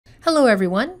Hello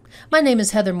everyone, my name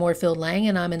is Heather Moorfield Lang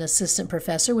and I'm an assistant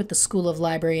professor with the School of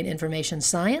Library and Information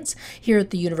Science here at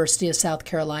the University of South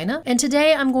Carolina, and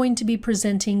today I'm going to be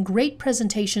presenting great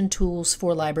presentation tools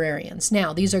for librarians.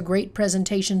 Now, these are great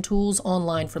presentation tools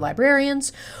online for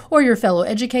librarians or your fellow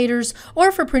educators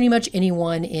or for pretty much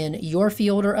anyone in your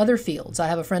field or other fields. I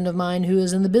have a friend of mine who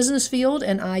is in the business field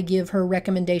and I give her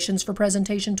recommendations for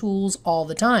presentation tools all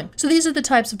the time. So these are the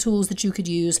types of tools that you could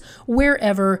use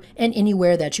wherever and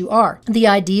anywhere that you are. The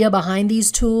idea behind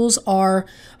these tools are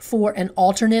for an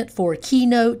alternate for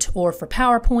Keynote or for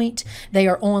PowerPoint. They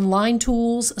are online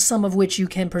tools, some of which you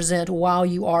can present while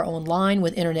you are online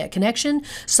with internet connection,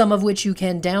 some of which you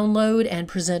can download and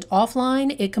present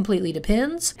offline. It completely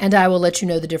depends, and I will let you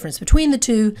know the difference between the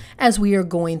two as we are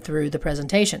going through the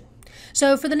presentation.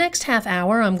 So for the next half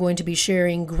hour, I'm going to be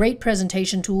sharing great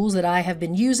presentation tools that I have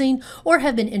been using or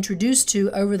have been introduced to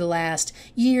over the last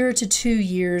year to 2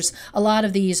 years. A lot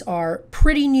of these are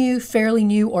pretty new, fairly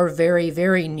new, or very,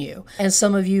 very new. And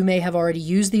some of you may have already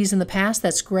used these in the past.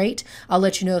 That's great. I'll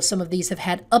let you know if some of these have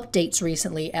had updates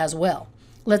recently as well.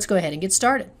 Let's go ahead and get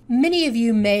started. Many of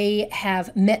you may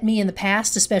have met me in the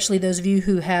past, especially those of you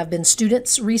who have been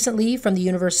students recently from the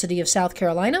University of South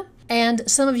Carolina. And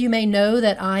some of you may know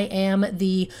that I am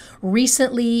the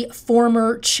recently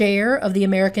former chair of the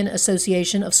American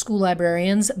Association of School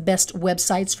Librarians Best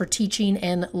Websites for Teaching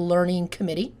and Learning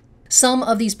Committee. Some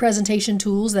of these presentation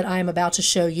tools that I am about to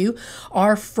show you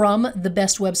are from the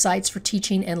Best Websites for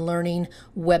Teaching and Learning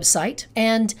website,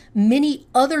 and many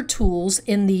other tools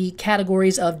in the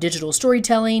categories of digital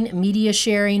storytelling, media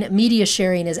sharing. Media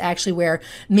sharing is actually where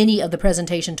many of the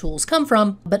presentation tools come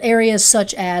from, but areas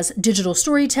such as digital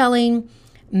storytelling,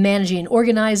 managing and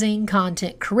organizing,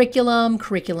 content curriculum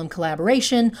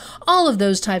collaboration, all of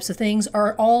those types of things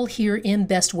are all here in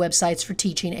Best Websites for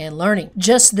Teaching and Learning.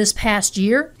 Just this past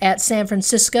year in San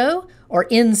Francisco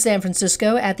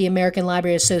at the American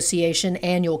Library Association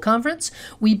Annual Conference,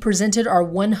 we presented our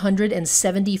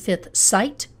 175th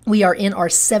site. We are in our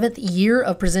 7th year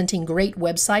of presenting great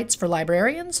websites for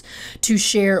librarians to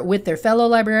share with their fellow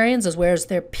librarians as well as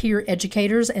their peer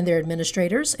educators and their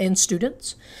administrators and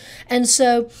students. And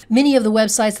so many of the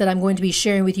websites that I'm going to be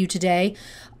sharing with you today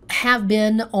have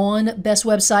been on Best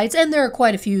Websites, and there are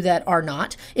quite a few that are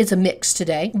not. It's a mix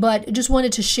today, but just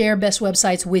wanted to share Best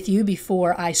Websites with you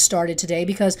before I started today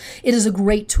because it is a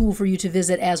great tool for you to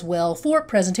visit as well for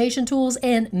presentation tools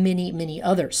and many, many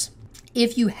others.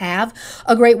 If you have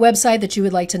a great website that you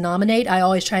would like to nominate, I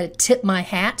always try to tip my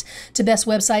hat to Best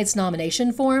Websites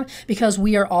nomination form because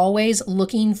we are always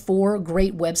looking for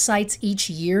great websites each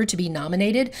year to be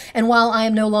nominated. And while I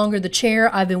am no longer the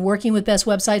chair, I've been working with Best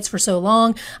Websites for so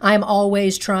long, I'm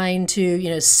always trying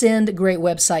to, send great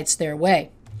websites their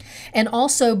way. And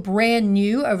also brand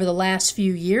new over the last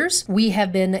few years, we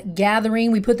have been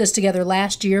gathering, we put this together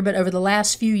last year, but over the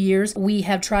last few years, we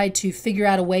have tried to figure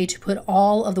out a way to put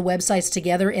all of the websites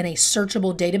together in a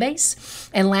searchable database.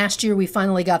 And last year, we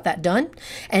finally got that done.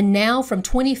 And now from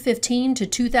 2015 to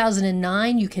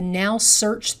 2009, you can now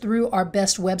search through our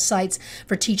Best Websites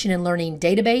for Teaching and Learning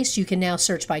database. You can now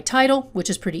search by title, which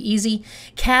is pretty easy,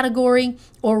 category,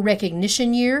 or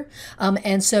recognition year.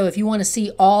 And so if you want to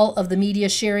see all of the media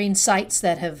sharing sites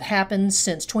that have happened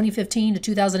since 2015 to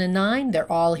 2009,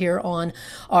 they're all here on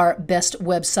our Best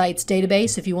Websites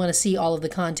database. If you want to see all of the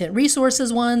content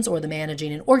resources ones or the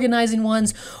managing and organizing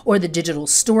ones or the digital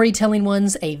storytelling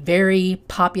ones, a very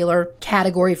popular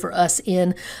category for us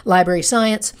in library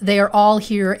science, they are all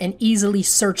here and easily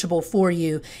searchable for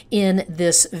you in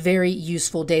this very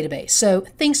useful database. So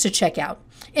things to check out.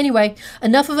 Anyway,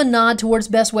 enough of a nod towards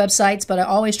Best Websites, but I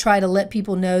always try to let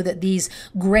people know that these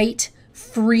great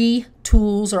free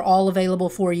tools are all available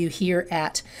for you here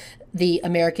at the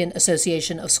American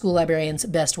Association of School Librarians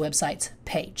Best Websites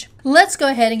page. Let's go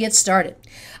ahead and get started.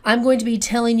 I'm going to be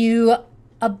telling you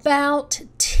about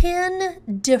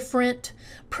 10 different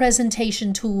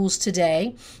presentation tools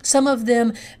today. Some of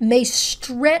them may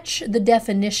stretch the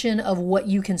definition of what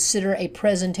you consider a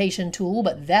presentation tool,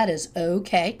 but that is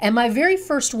okay. And my very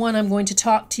first one I'm going to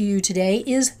talk to you today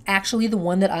is actually the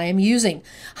one that I am using,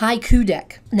 Haiku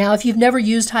Deck. Now, if you've never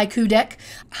used Haiku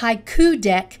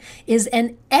Deck is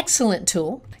an excellent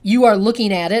tool. You are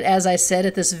looking at it, as I said,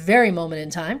 at this very moment in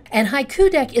time. And Haiku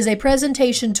Deck is a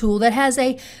presentation tool that has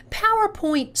a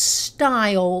PowerPoint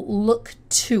style look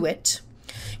to it.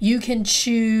 You can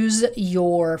choose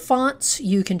your fonts,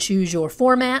 you can choose your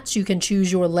formats, you can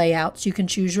choose your layouts, you can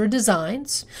choose your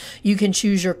designs, you can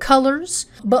choose your colors.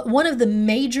 But one of the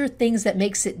major things that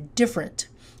makes it different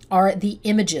are the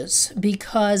images,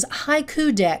 because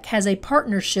Haiku Deck has a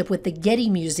partnership with the Getty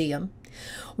Museum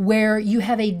where you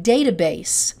have a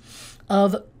database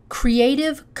of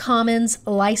Creative Commons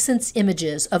licensed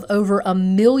images, of over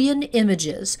 1 million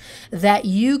images that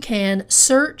you can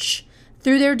search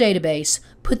through their database,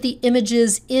 put the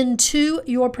images into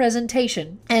your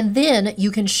presentation, and then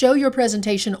you can show your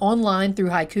presentation online through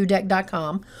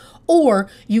haikudeck.com, or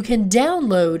you can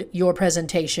download your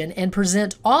presentation and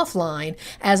present offline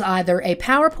as either a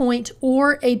PowerPoint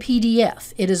or a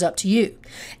PDF. It is up to you.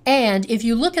 And if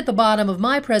you look at the bottom of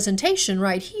my presentation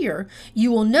right here,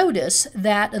 you will notice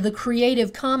that the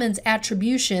Creative Commons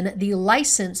attribution, the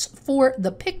license for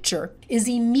the picture, is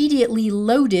immediately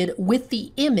loaded with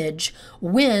the image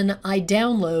when I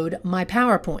download my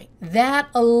PowerPoint. That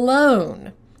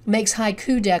alone makes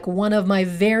HaikuDeck one of my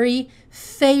very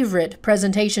favorite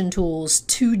presentation tools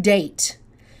to date,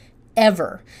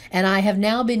 ever. And I have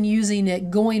now been using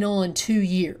it going on 2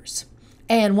 years.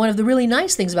 And one of the really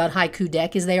nice things about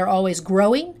HaikuDeck is they are always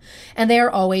growing and they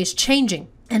are always changing.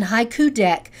 And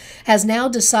HaikuDeck has now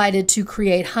decided to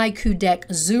create HaikuDeck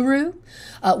Zuru,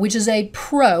 which is a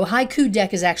pro.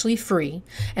 HaikuDeck is actually free,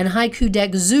 and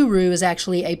HaikuDeck Zuru is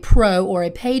actually a pro or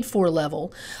a paid-for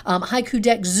level.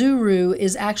 HaikuDeck Zuru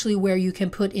is actually where you can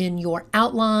put in your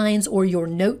outlines or your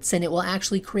notes, and it will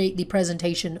actually create the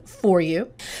presentation for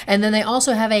you. And then they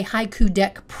also have a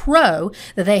HaikuDeck Pro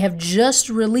that they have just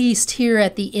released here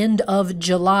at the end of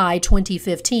July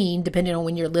 2015, depending on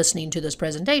when you're listening to this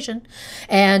presentation.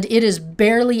 And it is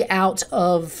barely out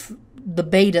of the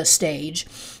beta stage,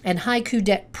 and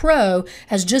HaikuDeck Pro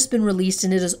has just been released,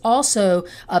 and it is also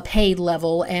a paid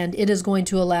level, and it is going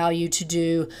to allow you to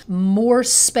do more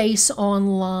space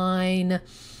online,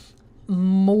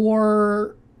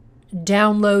 more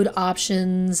download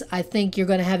options. I think you're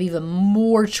going to have even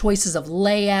more choices of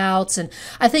layouts, and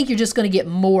I think you're just going to get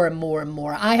more and more and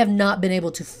more. I have not been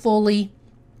able to fully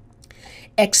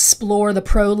explore the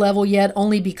pro level yet,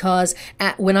 only because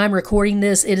when I'm recording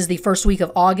this, it is the first week of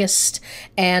August,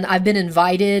 and I've been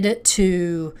invited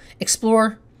to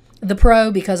explore the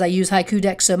pro because I use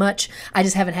HaikuDeck so much. I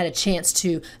just haven't had a chance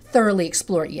to thoroughly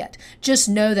explore it yet. Just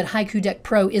know that HaikuDeck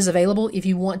Pro is available if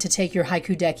you want to take your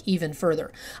HaikuDeck even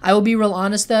further. I will be real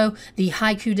honest though, the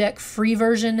HaikuDeck free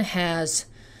version has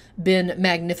been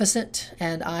magnificent,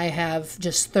 and I have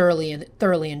just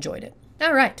thoroughly enjoyed it.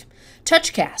 All right,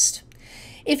 TouchCast.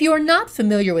 If you are not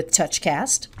familiar with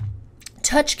TouchCast,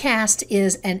 TouchCast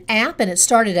is an app, and it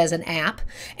started as an app,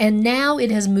 and now it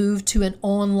has moved to an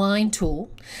online tool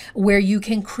where you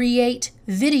can create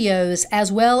videos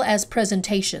as well as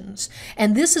presentations.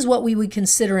 And this is what we would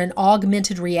consider an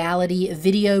augmented reality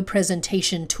video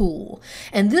presentation tool.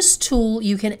 And this tool,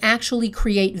 you can actually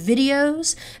create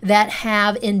videos that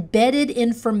have embedded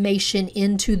information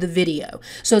into the video.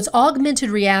 So it's augmented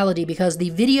reality because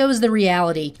the video is the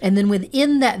reality, and then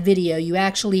within that video you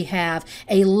actually have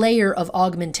a layer of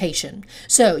augmentation.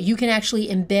 So you can actually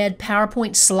embed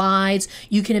PowerPoint slides,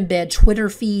 you can embed Twitter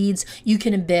feeds, you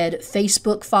can embed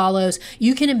Facebook follows,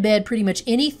 you can embed pretty much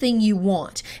anything you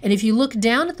want. And if you look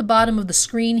down at the bottom of the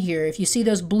screen here, if you see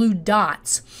those blue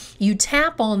dots, you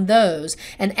tap on those,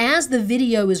 and as the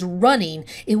video is running,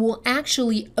 it will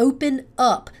actually open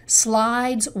up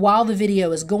slides while the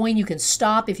video is going. You can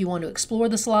stop if you want to explore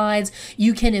the slides.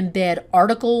 You can embed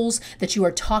articles that you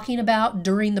are talking about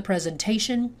during the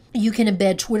presentation. You can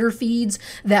embed Twitter feeds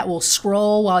that will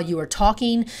scroll while you are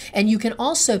talking, and you can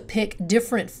also pick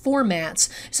different formats.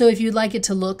 So if you'd like it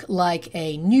to look like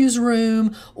a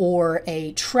newsroom or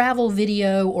a travel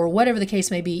video or whatever the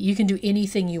case may be, you can do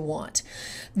anything you want.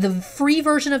 The free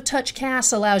version of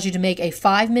TouchCast allows you to make a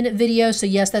 5-minute video. So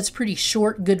yes, that's pretty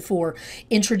short, good for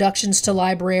introductions to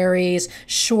libraries,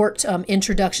 short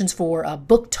introductions for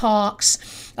book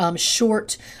talks,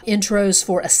 short intros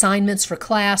for assignments for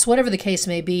class, whatever the case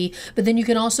may be. But then you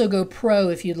can also go pro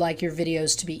if you'd like your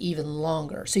videos to be even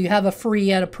longer. So you have a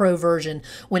free and a pro version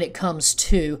when it comes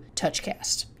to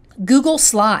TouchCast. Google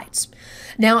Slides.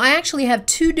 Now, I actually have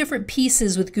 2 different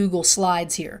pieces with Google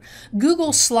Slides here.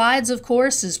 Google Slides, of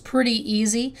course, is pretty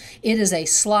easy. It is a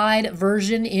slide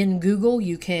version in Google.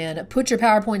 You can put your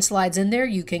PowerPoint slides in there.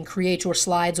 You can create your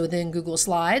slides within Google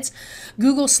Slides.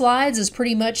 Google Slides is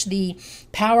pretty much the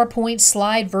PowerPoint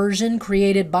slide version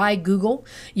created by Google.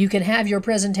 You can have your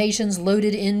presentations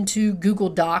loaded into Google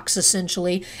Docs,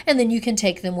 essentially, and then you can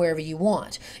take them wherever you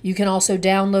want. You can also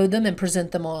download them and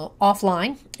present them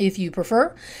offline if you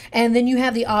prefer. And then you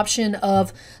have the option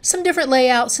of some different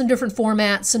layouts, some different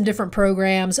formats, some different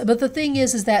programs. But the thing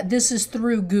is that this is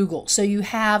through Google. So you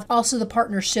have also the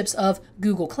partnerships of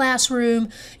Google Classroom.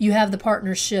 You have the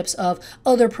partnerships of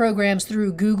other programs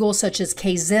through Google, such as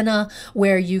Kzena,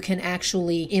 where you can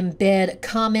actually embed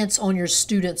comments on your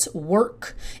students'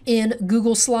 work in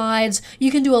Google Slides.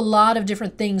 You can do a lot of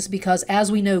different things because,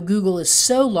 as we know, Google is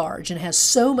so large and has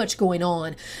so much going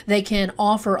on. They can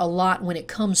offer a lot when it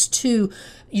comes to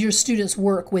your students'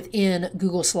 work within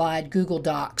Google Slide, Google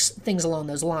Docs, things along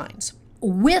those lines.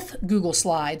 With Google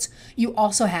Slides, you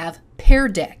also have Pear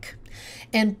Deck.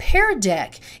 And Pear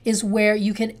Deck is where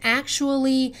you can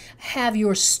actually have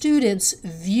your students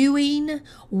viewing,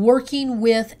 working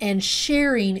with, and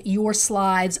sharing your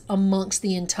slides amongst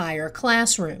the entire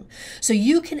classroom. So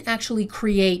you can actually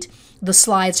create the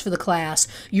slides for the class.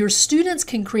 Your students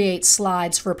can create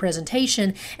slides for a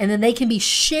presentation, and then they can be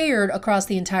shared across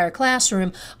the entire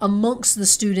classroom amongst the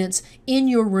students in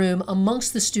your room,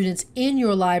 amongst the students in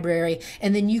your library,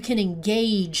 and then you can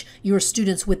engage your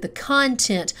students with the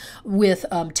content with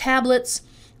tablets,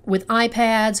 with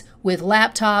iPads, with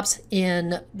laptops,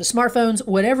 in the smartphones,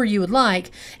 whatever you would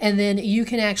like, and then you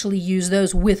can actually use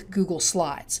those with Google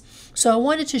Slides. So I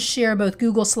wanted to share both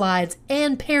Google Slides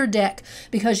and Pear Deck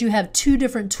because you have two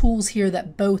different tools here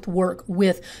that both work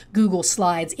with Google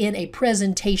Slides in a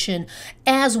presentation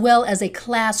as well as a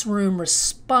classroom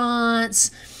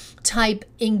response type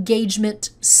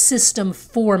engagement system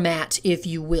format, if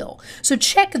you will. So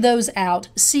check those out,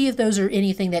 see if those are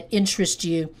anything that interests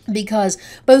you, because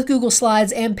both Google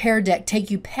Slides and Pear Deck take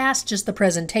you past just the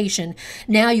presentation.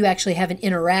 Now you actually have an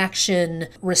interaction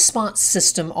response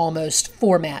system almost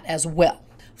format as well.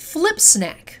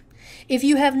 FlipSnack. If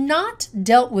you have not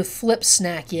dealt with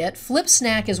FlipSnack yet,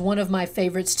 FlipSnack is one of my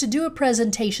favorites to do a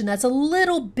presentation that's a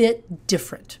little bit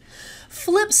different.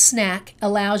 FlipSnack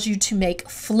allows you to make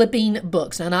flipping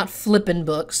books. Now, not flipping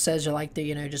books, as you're like,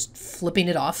 just flipping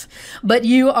it off, but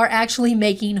you are actually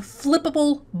making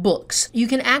flippable books. You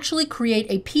can actually create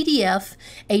a PDF,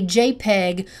 a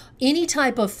JPEG, any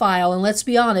type of file, and let's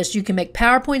be honest, you can make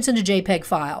PowerPoints into JPEG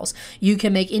files. You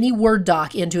can make any Word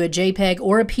doc into a JPEG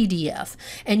or a PDF,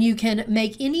 and you can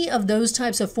make any of those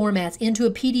types of formats into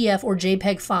a PDF or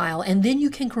JPEG file, and then you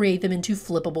can create them into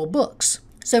flippable books.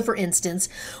 So for instance,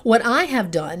 what I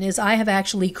have done is I have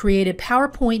actually created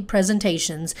PowerPoint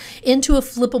presentations into a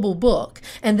flippable book,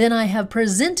 and then I have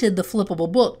presented the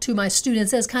flippable book to my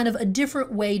students as kind of a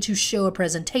different way to show a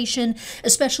presentation,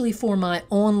 especially for my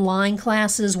online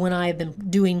classes when I have been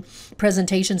doing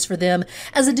presentations for them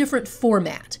as a different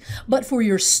format. But for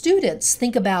your students,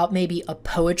 think about maybe a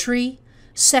poetry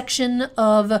section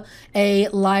of a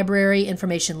library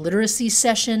information literacy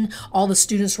session. All the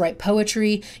students write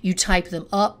poetry, you type them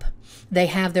up, they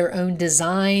have their own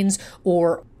designs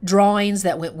or drawings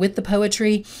that went with the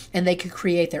poetry, and they could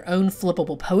create their own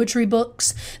flippable poetry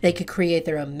books, they could create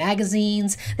their own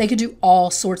magazines, they could do all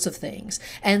sorts of things.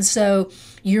 And so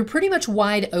you're pretty much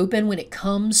wide open when it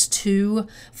comes to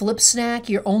FlipSnack.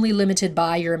 You're only limited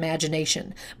by your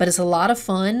imagination, but it's a lot of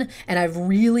fun, and I've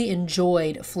really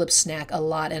enjoyed FlipSnack a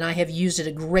lot, and I have used it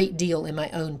a great deal in my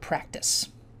own practice.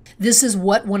 This is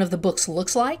what one of the books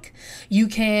looks like. You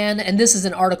can, and this is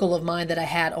an article of mine that I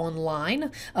had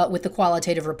online with the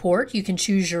qualitative report. You can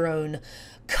choose your own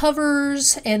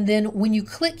covers, and then when you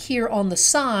click here on the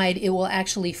side, it will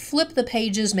actually flip the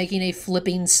pages, making a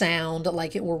flipping sound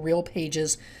like it were real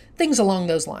pages, things along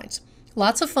those lines.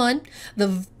 Lots of fun.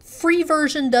 The free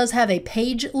version does have a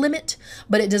page limit,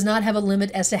 but it does not have a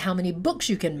limit as to how many books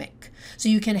you can make. So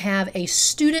you can have a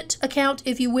student account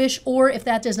if you wish, or if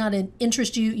that does not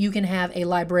interest you, you can have a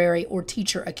library or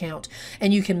teacher account,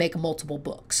 and you can make multiple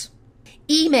books.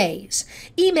 eMaze.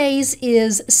 eMaze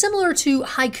is similar to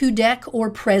Haiku Deck or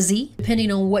Prezi,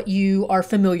 depending on what you are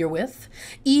familiar with.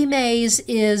 eMaze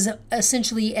is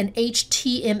essentially an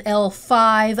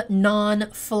HTML5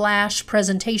 non-flash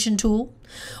presentation tool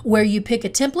where you pick a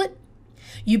template,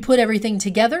 you put everything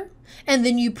together, and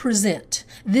then you present.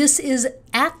 This is,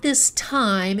 at this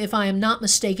time, if I am not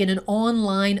mistaken, an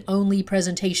online-only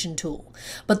presentation tool.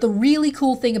 But the really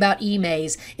cool thing about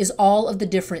eMaze is all of the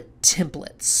different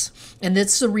templates. And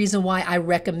that's the reason why I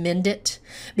recommend it,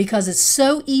 because it's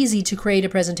so easy to create a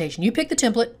presentation. You pick the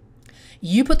template,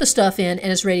 you put the stuff in,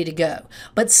 and it's ready to go.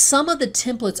 But some of the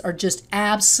templates are just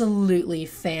absolutely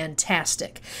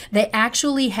fantastic. They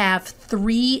actually have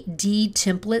 3D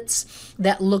templates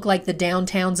that look like the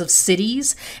downtowns of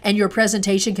cities, and your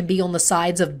presentation can be on the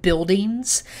sides of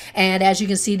buildings. And as you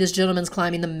can see, this gentleman's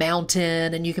climbing the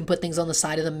mountain, and you can put things on the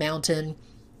side of the mountain.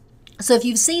 So if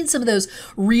you've seen some of those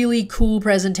really cool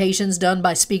presentations done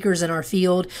by speakers in our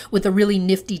field with the really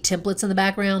nifty templates in the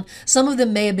background, some of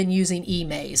them may have been using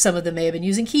eMaze, some of them may have been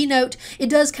using Keynote. It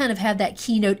does kind of have that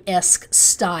Keynote-esque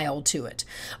style to it.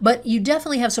 But you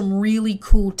definitely have some really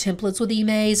cool templates with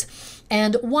eMaze.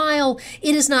 And while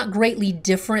it is not greatly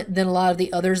different than a lot of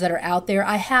the others that are out there,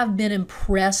 I have been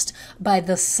impressed by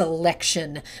the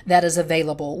selection that is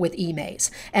available with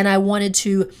eMaze. And I wanted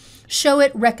to show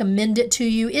it, recommend it to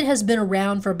you. It has been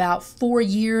around for about 4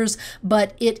 years,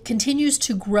 but it continues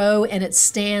to grow and it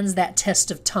stands that test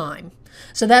of time.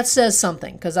 So that says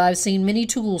something, because I've seen many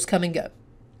tools come and go.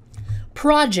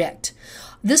 Project.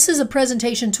 This is a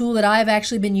presentation tool that I've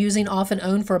actually been using off and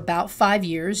on for about 5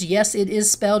 years. Yes, it is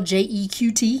spelled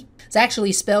J-E-Q-T. It's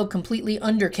actually spelled completely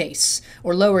undercase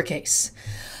or lowercase.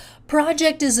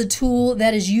 Project is a tool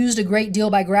that is used a great deal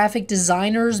by graphic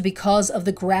designers because of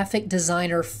the graphic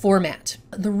designer format.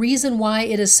 The reason why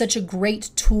it is such a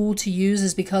great tool to use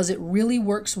is because it really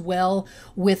works well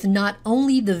with not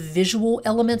only the visual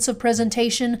elements of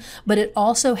presentation, but it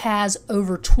also has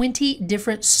over 20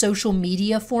 different social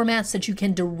media formats that you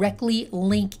can directly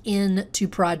link in to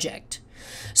Project.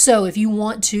 So if you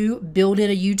want to build in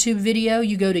a YouTube video,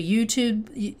 you go to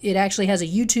YouTube. It actually has a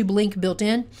YouTube link built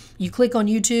in. You click on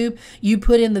YouTube, you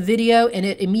put in the video, and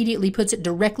it immediately puts it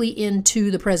directly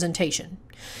into the presentation.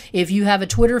 If you have a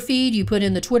Twitter feed, you put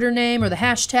in the Twitter name or the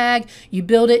hashtag, you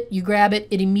build it, you grab it,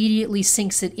 it immediately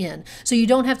syncs it in. So you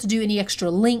don't have to do any extra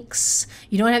links.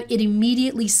 It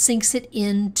immediately syncs it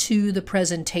into the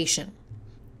presentation.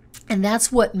 And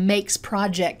that's what makes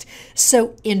Project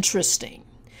so interesting,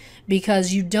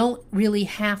 because you don't really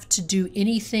have to do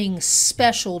anything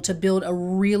special to build a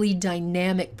really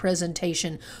dynamic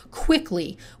presentation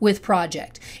quickly with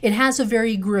Project. It has a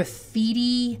very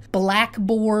graffiti,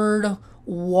 blackboard,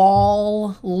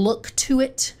 wall look to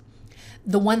it.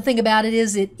 The one thing about it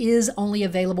is only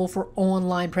available for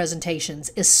online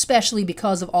presentations, especially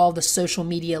because of all the social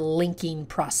media linking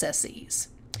processes.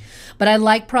 But I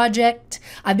like Project.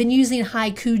 I've been using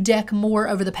Haiku Deck more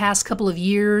over the past couple of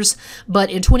years, but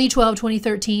in 2012,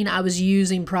 2013, I was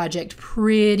using Project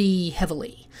pretty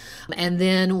heavily. And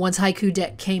then once Haiku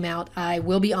Deck came out, I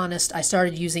will be honest, I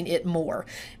started using it more.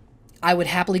 I would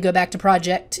happily go back to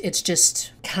Project. It's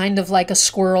just kind of like a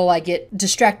squirrel. I get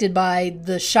distracted by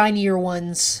the shinier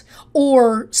ones,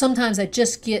 or sometimes I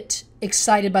just get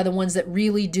excited by the ones that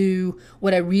really do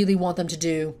what I really want them to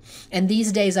do. And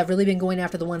these days I've really been going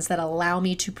after the ones that allow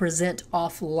me to present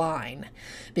offline,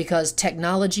 because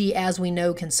technology, as we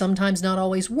know, can sometimes not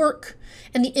always work,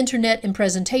 and the internet and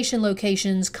presentation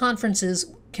locations,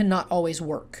 conferences cannot always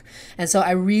work. And so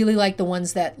I really like the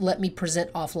ones that let me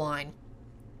present offline.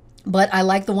 But I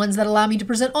like the ones that allow me to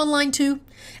present online too,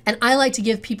 and I like to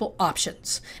give people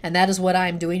options, and that is what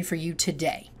I'm doing for you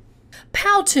today.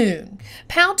 Powtoon.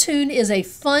 Powtoon is a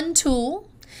fun tool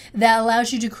that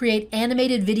allows you to create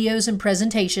animated videos and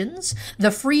presentations.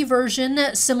 The free version,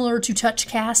 similar to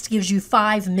TouchCast, gives you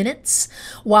 5 minutes,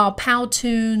 while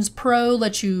Powtoon's Pro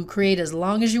lets you create as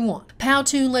long as you want.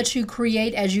 Powtoon lets you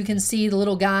create, as you can see, the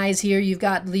little guys here, you've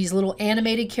got these little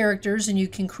animated characters, and you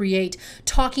can create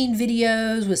talking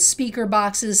videos with speaker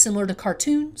boxes similar to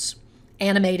cartoons.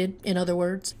 Animated, in other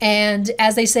words. And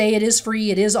as they say, it is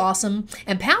free, it is awesome.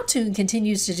 And Powtoon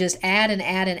continues to just add and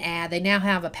add and add. They now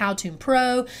have a Powtoon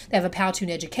Pro, they have a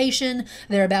Powtoon Education.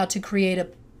 They're about to create a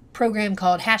program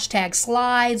called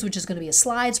 #Slides, which is going to be a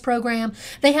slides program.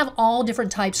 They have all different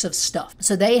types of stuff.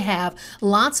 So they have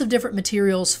lots of different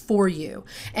materials for you.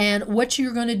 And what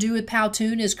you're going to do with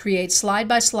Powtoon is create slide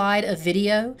by slide a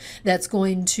video that's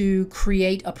going to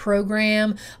create a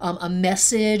program, a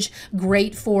message,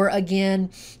 great for, again,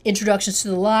 introductions to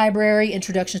the library,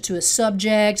 introductions to a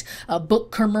subject, book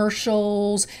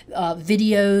commercials,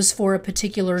 videos for a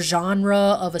particular genre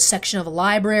of a section of a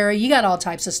library. You got all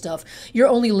types of stuff. You're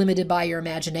only limited by your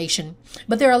imagination,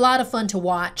 but they're a lot of fun to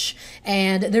watch,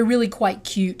 and they're really quite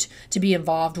cute to be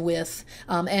involved with,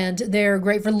 and they're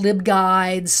great for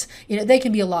LibGuides. You know, they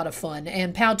can be a lot of fun,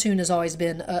 and Powtoon has always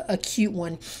been a cute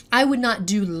one. I would not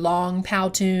do long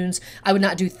Powtoons. I would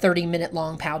not do 30-minute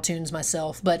long Powtoons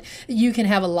myself, but you can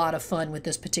have a lot of fun with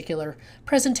this particular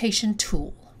presentation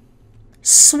tool.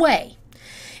 Sway.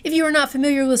 If you are not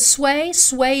familiar with Sway,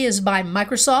 Sway is by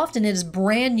Microsoft, and it is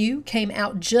brand new, came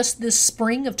out just this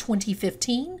spring of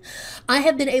 2015. I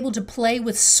have been able to play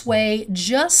with Sway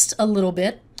just a little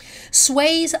bit.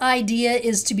 Sway's idea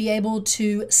is to be able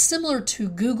to, similar to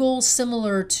Google,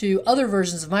 similar to other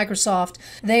versions of Microsoft,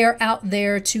 they are out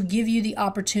there to give you the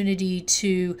opportunity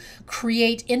to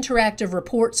create interactive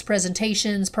reports,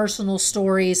 presentations, personal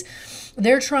stories.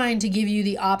 They're trying to give you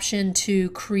the option to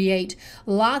create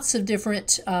lots of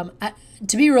different,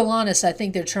 to be real honest, I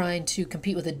think they're trying to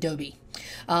compete with Adobe.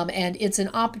 And it's an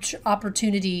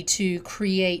opportunity to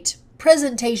create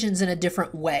presentations in a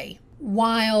different way.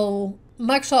 While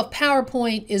Microsoft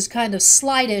PowerPoint is kind of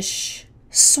slightish,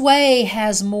 Sway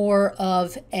has more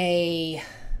of a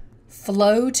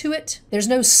flow to it. There's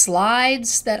no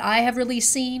slides that I have really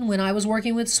seen when I was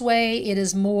working with Sway. It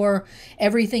is more,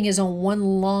 everything is on one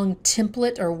long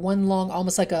template, or one long,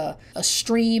 almost like a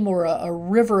stream or a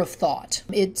river of thought.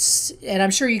 And I'm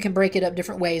sure you can break it up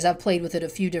different ways. I've played with it a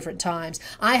few different times.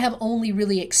 I have only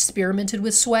really experimented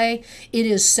with Sway. It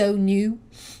is so new.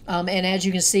 And as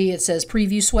you can see, it says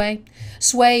Preview Sway.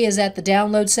 Sway is at the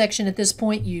download section at this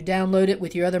point. You download it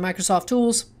with your other Microsoft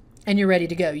tools, and you're ready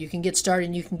to go. You can get started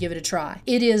and you can give it a try.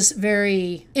 It is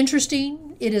very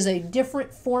interesting. It is a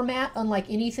different format, unlike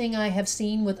anything I have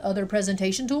seen with other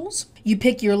presentation tools. You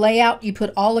pick your layout, you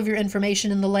put all of your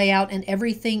information in the layout, and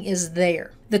everything is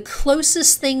there. The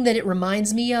closest thing that it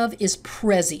reminds me of is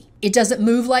Prezi. It doesn't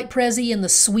move like Prezi in the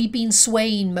sweeping,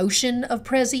 swaying motion of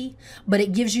Prezi, but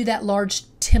it gives you that large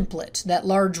template, that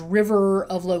large river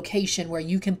of location where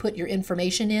you can put your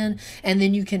information in and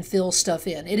then you can fill stuff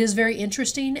in. It is very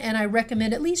interesting, and I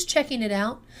recommend at least checking it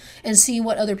out and seeing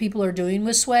what other people are doing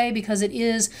with Sway, because it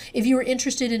is, if you are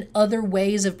interested in other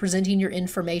ways of presenting your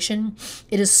information,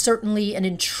 it is certainly an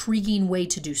intriguing way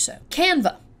to do so.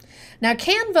 Canva. Now,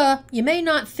 Canva, you may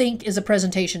not think is a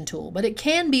presentation tool, but it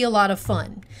can be a lot of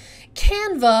fun.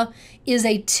 Canva is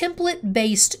a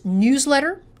template-based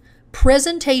newsletter,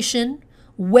 presentation,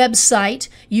 website.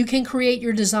 You can create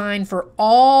your design for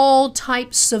all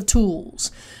types of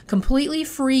tools. Completely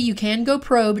free. You can go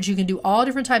pro, but you can do all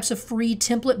different types of free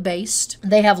template-based.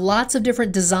 They have lots of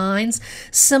different designs.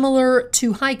 Similar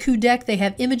to Haiku Deck, they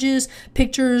have images,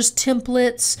 pictures,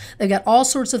 templates. They've got all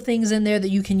sorts of things in there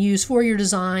that you can use for your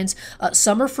designs.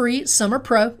 Some are free, some are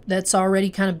pro. That's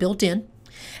already kind of built in.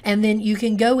 And then you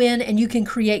can go in and you can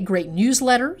create great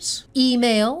newsletters,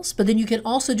 emails, but then you can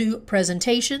also do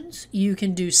presentations, you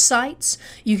can do sites,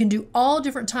 you can do all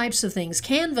different types of things.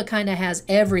 Canva kind of has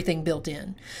everything built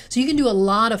in. So you can do a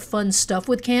lot of fun stuff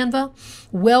with Canva.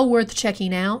 Well worth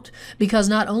checking out, because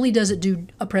not only does it do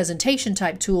a presentation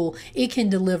type tool, it can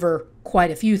deliver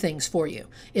quite a few things for you.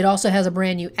 It also has a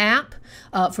brand new app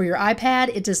for your iPad.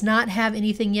 It does not have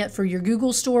anything yet for your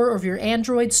Google store or for your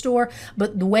Android store,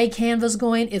 but the way Canva's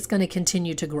going, it's going to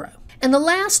continue to grow. And the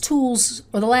last tools,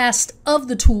 or the last of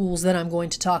the tools that I'm going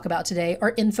to talk about today,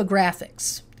 are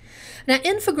infographics. Now,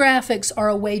 infographics are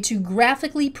a way to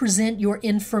graphically present your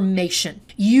information,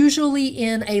 usually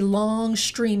in a long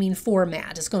streaming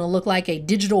format. It's going to look like a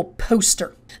digital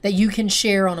poster that you can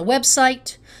share on a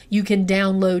website. You can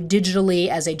download digitally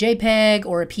as a JPEG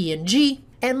or a PNG.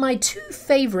 And my two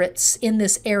favorites in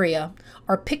this area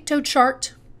are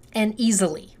PictoChart and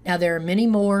Easily. Now, there are many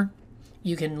more.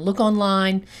 You can look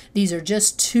online. These are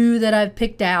just two that I've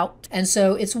picked out. And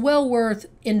so it's well worth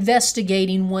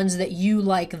investigating ones that you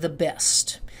like the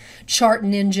best. Chart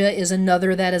Ninja is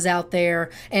another that is out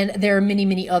there, and there are many,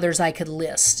 many others I could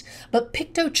list. But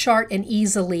PictoChart and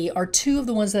Easily are two of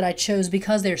the ones that I chose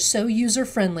because they're so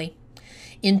user-friendly,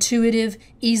 intuitive,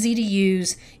 easy to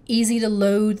use, easy to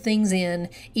load things in,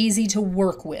 easy to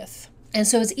work with. And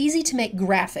so it's easy to make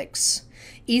graphics,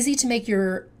 easy to make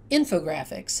your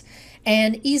infographics,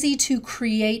 and easy to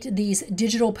create these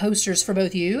digital posters for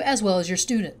both you as well as your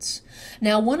students.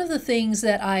 Now, one of the things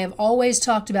that I have always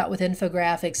talked about with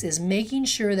infographics is making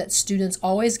sure that students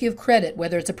always give credit,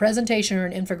 whether it's a presentation or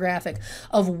an infographic,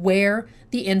 of where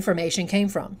the information came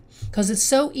from. Because it's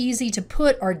so easy to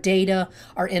put our data,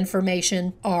 our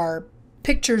information, our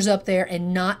pictures up there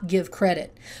and not give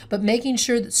credit. But making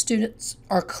sure that students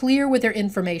are clear with their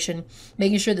information,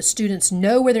 making sure that students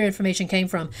know where their information came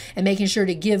from, and making sure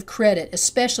to give credit,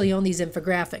 especially on these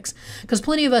infographics. Because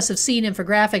plenty of us have seen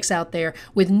infographics out there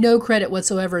with no credit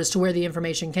whatsoever as to where the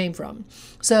information came from.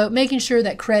 So making sure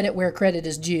that credit where credit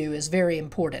is due is very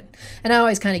important. And I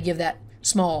always kind of give that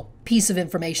small piece of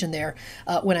information there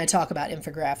when I talk about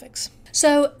infographics.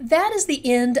 So that is the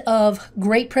end of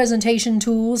great presentation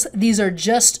tools. These are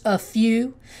just a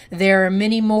few. There are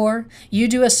many more. You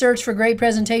do a search for great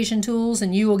presentation tools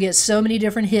and you will get so many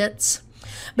different hits.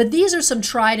 But these are some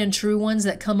tried and true ones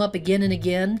that come up again and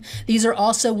again. These are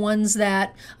also ones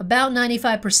that about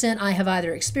 95% I have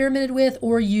either experimented with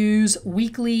or use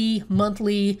weekly,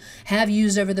 monthly, have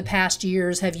used over the past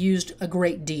years, have used a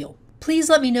great deal. Please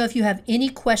let me know if you have any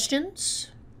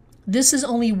questions. This is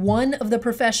only one of the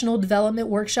professional development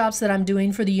workshops that I'm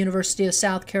doing for the University of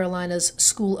South Carolina's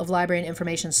School of Library and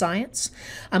Information Science.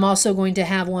 I'm also going to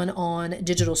have one on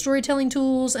digital storytelling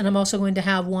tools, and I'm also going to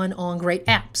have one on great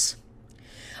apps.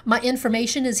 My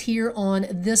information is here on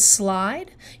this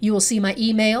slide. You will see my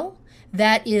email.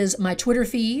 That is my Twitter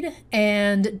feed,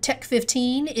 and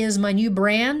Tech15 is my new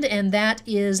brand, and that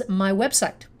is my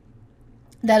website.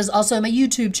 That is also my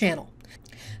YouTube channel.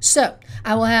 So,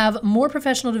 I will have more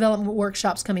professional development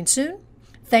workshops coming soon.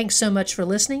 Thanks so much for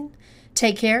listening.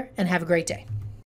 Take care and have a great day.